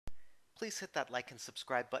Please hit that like and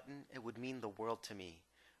subscribe button, it would mean the world to me.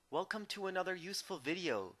 Welcome to another useful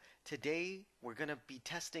video. Today we're going to be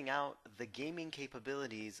testing out the gaming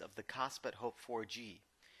capabilities of the Kospet Hope 4G.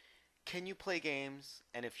 Can you play games?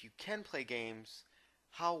 And if you can play games,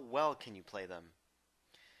 how well can you play them?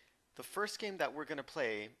 The first game that we're going to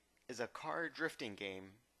play is a car drifting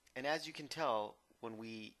game, and as you can tell, when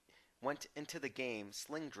we went into the game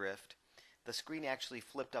Sling Drift, the screen actually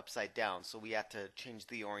flipped upside down, so we had to change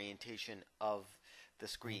the orientation of the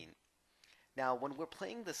screen. Now, when we're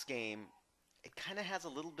playing this game, it kind of has a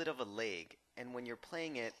little bit of a lag, and when you're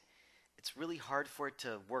playing it, it's really hard for it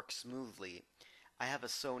to work smoothly. I have a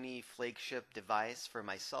Sony flagship device for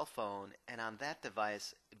my cell phone, and on that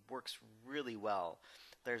device, it works really well.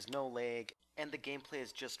 There's no lag, and the gameplay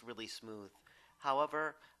is just really smooth.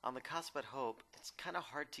 However, on the Kospet Hope, it's kind of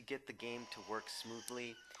hard to get the game to work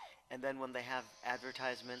smoothly. And then when they have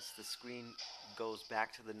advertisements, the screen goes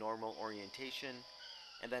back to the normal orientation.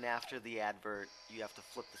 And then after the advert, you have to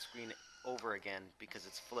flip the screen over again because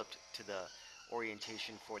it's flipped to the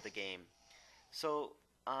orientation for the game. So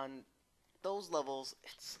on those levels,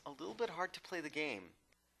 it's a little bit hard to play the game.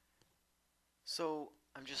 So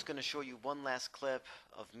I'm just going to show you one last clip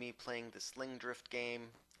of me playing the Sling Drift game.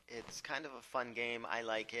 It's kind of a fun game. I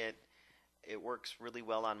like it. It works really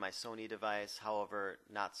well on my Sony device, however,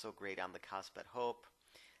 not so great on the Kospet Hope.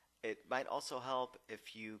 It might also help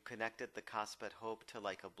if you connected the Kospet Hope to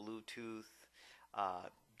like a Bluetooth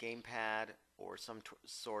gamepad or some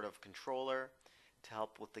sort of controller to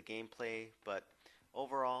help with the gameplay, but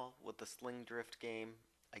overall, with the Sling Drift game,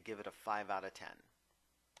 I give it a 5 out of 10.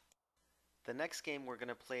 The next game we're going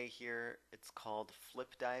to play here, it's called Flip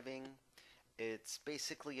Diving. It's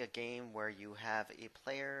basically a game where you have a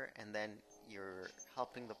player and then you're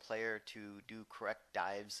helping the player to do correct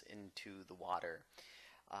dives into the water.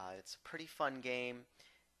 It's a pretty fun game.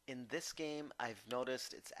 In this game, I've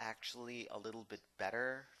noticed it's actually a little bit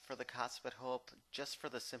better for the Kospet Hope, just for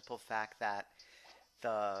the simple fact that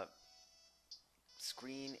the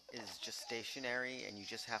screen is just stationary and you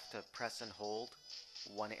just have to press and hold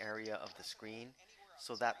one area of the screen.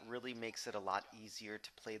 So that really makes it a lot easier to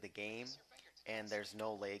play the game, and there's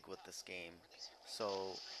no lag with this game.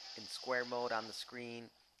 So in square mode on the screen,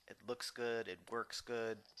 it looks good, it works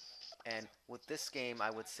good, and with this game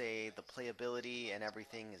I would say the playability and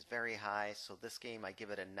everything is very high, so this game I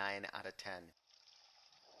give it a 9 out of 10.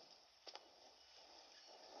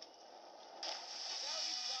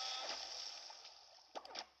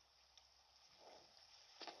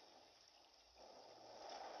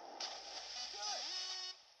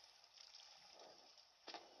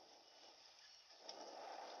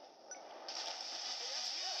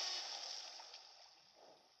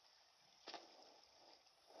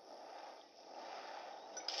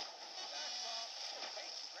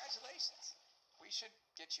 Congratulations. We should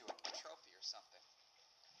get you a trophy or something.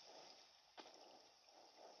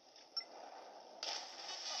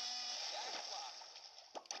 Backflop.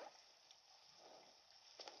 Perfect.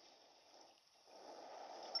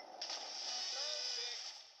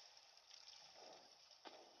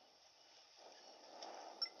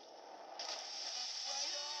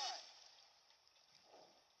 Right on.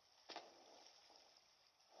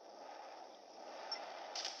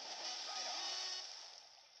 Right on.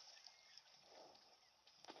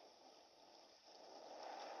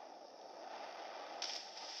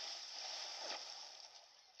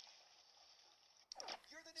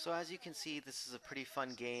 So as you can see, this is a pretty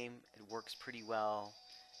fun game. It works pretty well,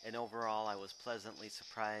 and overall I was pleasantly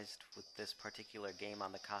surprised with this particular game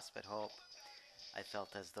on the Kospet Hope. I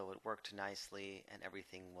felt as though it worked nicely and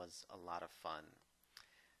everything was a lot of fun.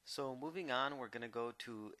 So moving on, we're going to go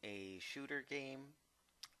to a shooter game.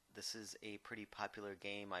 This is a pretty popular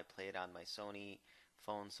game. I play it on my Sony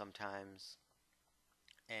phone sometimes,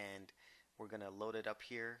 and we're going to load it up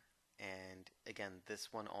here. And again,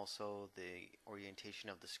 this one also, the orientation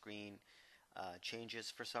of the screen changes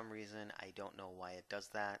for some reason. I don't know why it does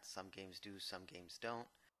that. Some games do, some games don't.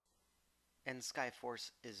 And Skyforce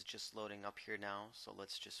is just loading up here now, so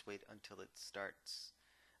let's just wait until it starts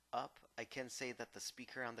up. I can say that the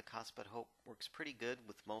speaker on the Kospet Hope works pretty good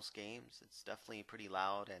with most games. It's definitely pretty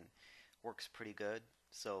loud and works pretty good,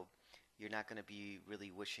 so you're not going to be really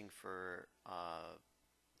wishing for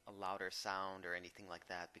a louder sound or anything like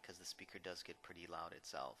that, because the speaker does get pretty loud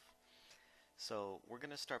itself. So we're going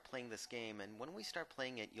to start playing this game, and when we start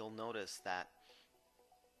playing it, you'll notice that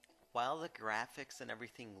while the graphics and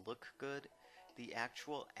everything look good, the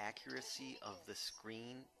actual accuracy of the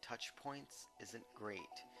screen touch points isn't great.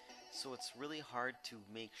 So it's really hard to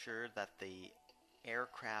make sure that the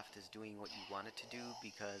aircraft is doing what you want it to do,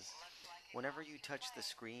 because whenever you touch the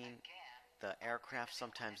screen, the aircraft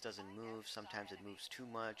sometimes doesn't move, sometimes it moves too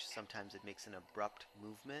much, sometimes it makes an abrupt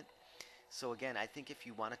movement. So again, I think if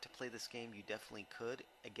you wanted to play this game, you definitely could.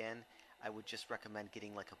 Again, I would just recommend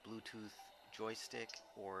getting like a Bluetooth joystick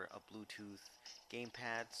or a Bluetooth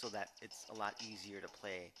gamepad so that it's a lot easier to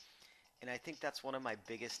play. And I think that's one of my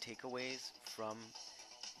biggest takeaways from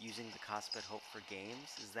using the Kospet Hope for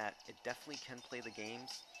games is that it definitely can play the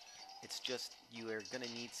games. It's just you are going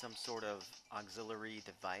to need some sort of auxiliary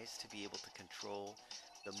device to be able to control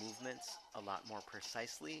the movements a lot more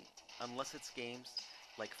precisely, unless it's games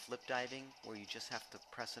like flip diving where you just have to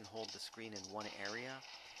press and hold the screen in one area.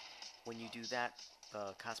 When you do that,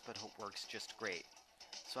 the Kospet Hope works just great.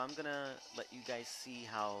 So I'm going to let you guys see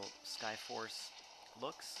how Skyforce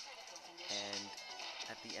looks, and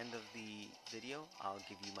at the end of the video, I'll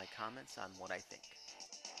give you my comments on what I think.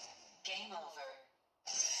 Game over.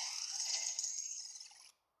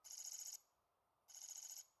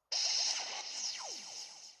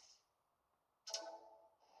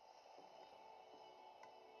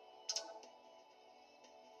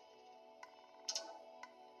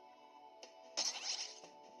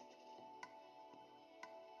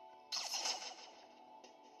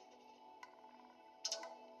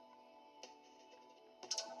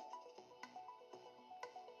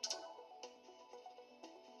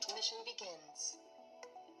 Mission begins.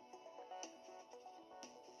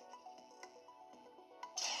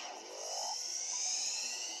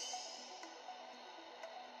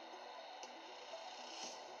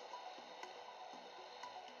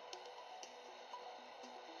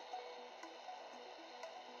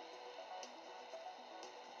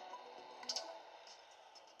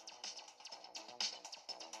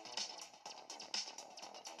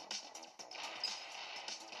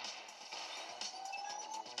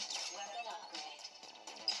 Weapon upgrade.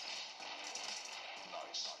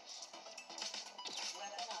 Nice.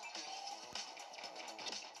 Weapon upgrade.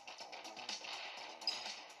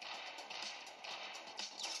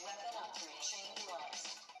 Weapon upgrade. Chain lost.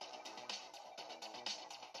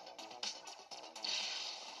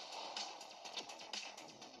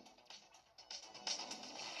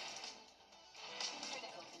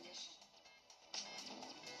 Critical condition.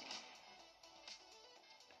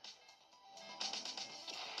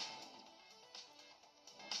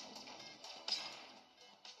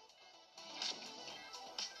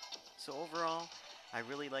 So overall, I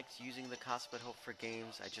really liked using the Kospet Hope for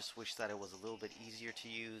games. I just wish that it was a little bit easier to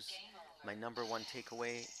use. My number one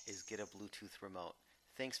takeaway is get a Bluetooth remote.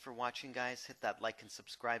 Thanks for watching, guys. Hit that like and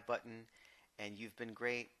subscribe button. And you've been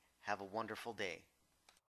great. Have a wonderful day.